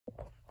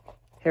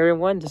Hey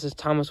everyone, this is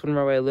Thomas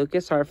Winterway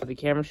Lucas. Sorry for the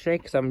camera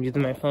shake because I'm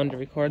using my phone to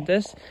record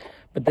this.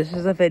 But this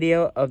is a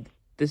video of,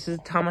 this is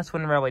Thomas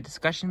Winterway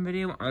discussion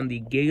video on the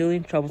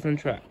Giggling Troublesome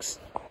Trucks.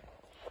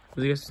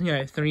 As you guys can see, I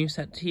have 3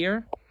 sets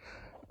here.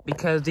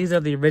 Because these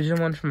are the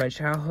original ones from my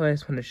childhood, I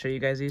just want to show you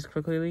guys these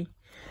quickly.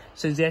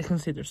 So as you guys can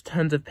see, there's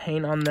tons of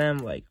paint on them,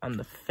 like on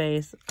the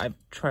face. I've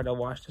tried to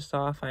wash this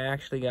off. I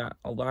actually got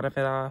a lot of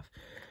it off.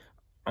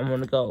 I'm going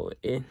to go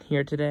in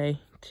here today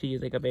to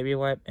use like a baby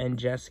wipe and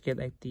just get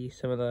like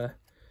some of the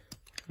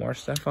more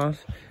stuff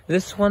off.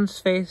 This one's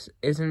face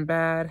isn't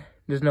bad.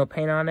 There's no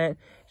paint on it.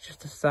 It's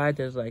just the side.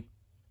 There's like,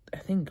 I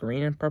think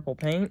green and purple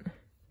paint,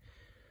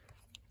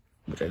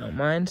 which I don't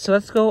mind. So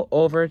let's go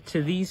over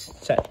to these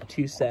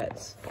two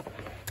sets.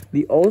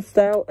 The old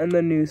style and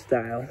the new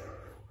style.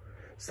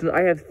 So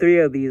I have 3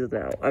 of these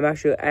now. I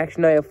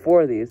have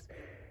 4 of these.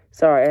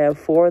 Sorry, I have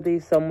 4 of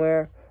these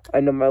somewhere.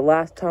 I know my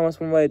last Thomas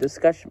Winterway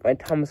discussion, my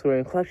Thomas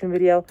Winterway collection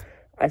video,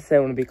 I said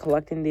I'm going to be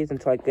collecting these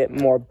until I get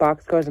more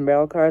box cars and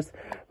barrel cars.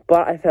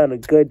 But I found a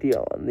good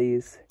deal on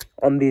these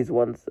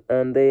ones,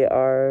 and they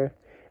are,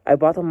 I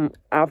bought them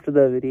after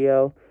the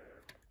video,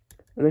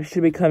 and they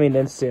should be coming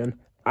in soon.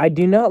 I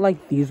do not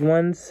like these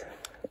ones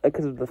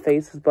because of the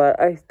faces, but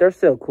they're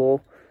still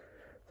cool.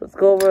 So let's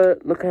go over,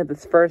 look at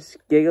this first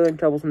Giggling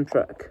Troublesome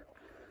truck.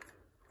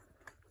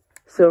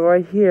 So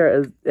right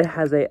here, it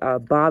has a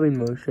bobbing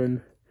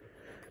motion,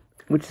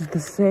 which is the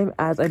same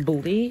as, I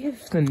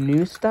believe, the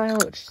new style.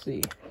 Let's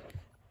see.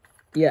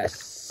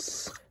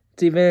 Yes.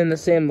 It's even in the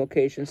same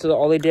location. So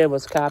all they did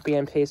was copy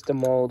and paste the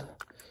mold.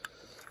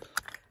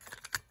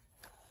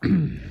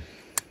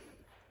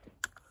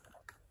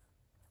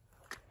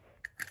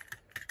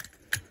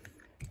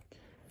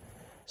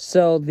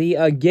 So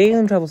the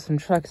Giggling Troublesome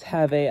trucks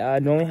have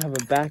normally have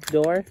a back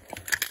door.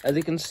 As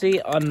you can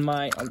see on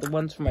the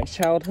ones from my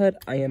childhood,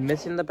 I am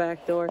missing the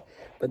back door,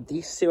 but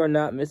these 2 are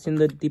not missing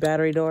the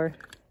battery door.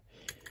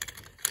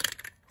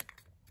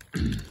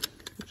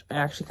 Which I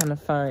actually kind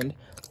of find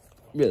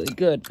really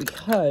good,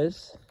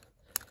 because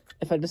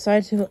if I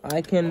decide to,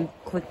 I can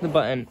click the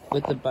button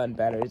with the button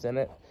batteries in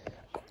it.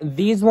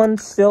 These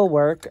ones still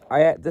work.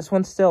 This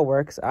one still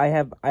works.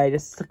 I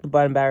just took the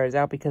button batteries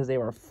out because they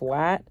were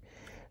flat.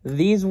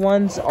 These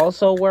ones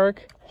also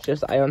work,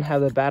 just I don't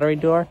have the battery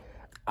door.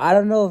 I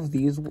don't know if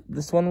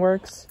this one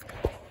works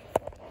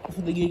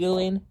for the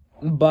giggling,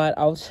 but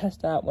I'll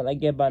test out when I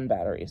get button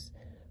batteries.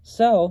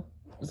 So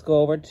let's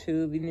go over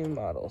to the new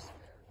models.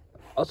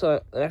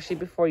 Also, actually,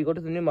 before you go to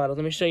the new model,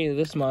 let me show you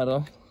this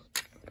model.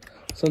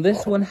 So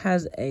this one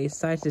has a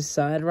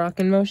side-to-side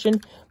rocking motion,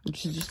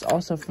 which is just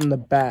also from the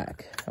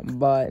back,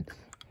 but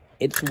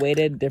it's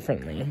weighted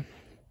differently.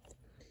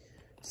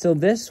 So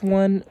this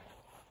one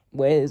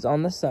weight is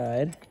on the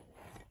side.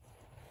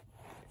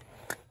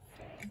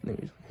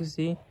 Maybe you can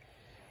see.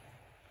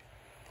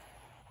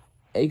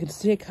 And you can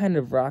see it kind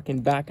of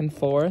rocking back and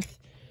forth.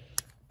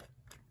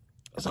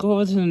 Let's go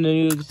over to the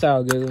new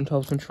style Giggling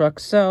Troublesome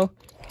trucks. So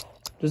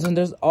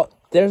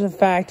there's a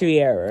factory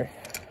error.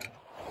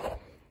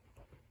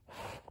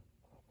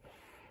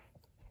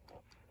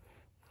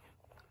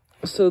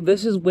 So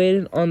this is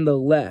weighted on the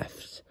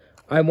left.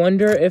 I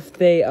wonder if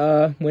they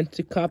went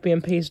to copy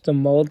and paste the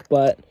mold,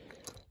 but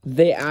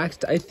I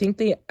think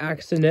they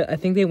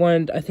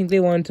wanted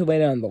to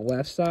weight it on the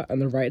left side, on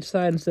the right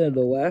side instead of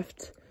the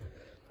left.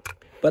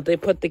 But they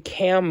put the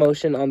cam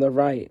motion on the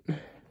right.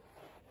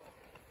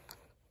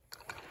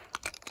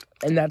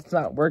 And that's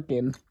not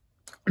working.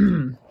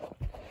 And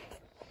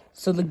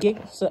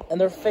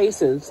their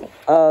faces,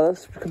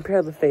 let's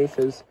compare the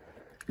faces.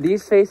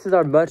 These faces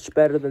are much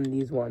better than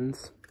these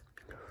ones.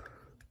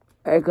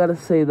 I gotta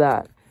say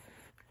that.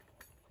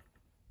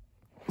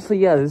 So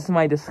yeah, this is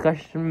my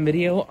discussion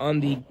video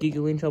on the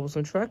Giggling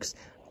Troublesome trucks.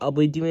 I'll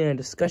be doing a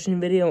discussion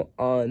video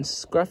on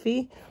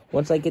Scruffy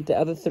once I get the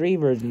other 3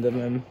 versions of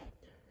them.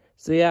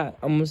 So yeah,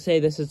 I'm gonna say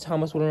this is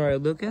Thomas Winterway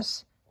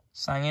Lucas,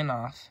 signing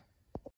off.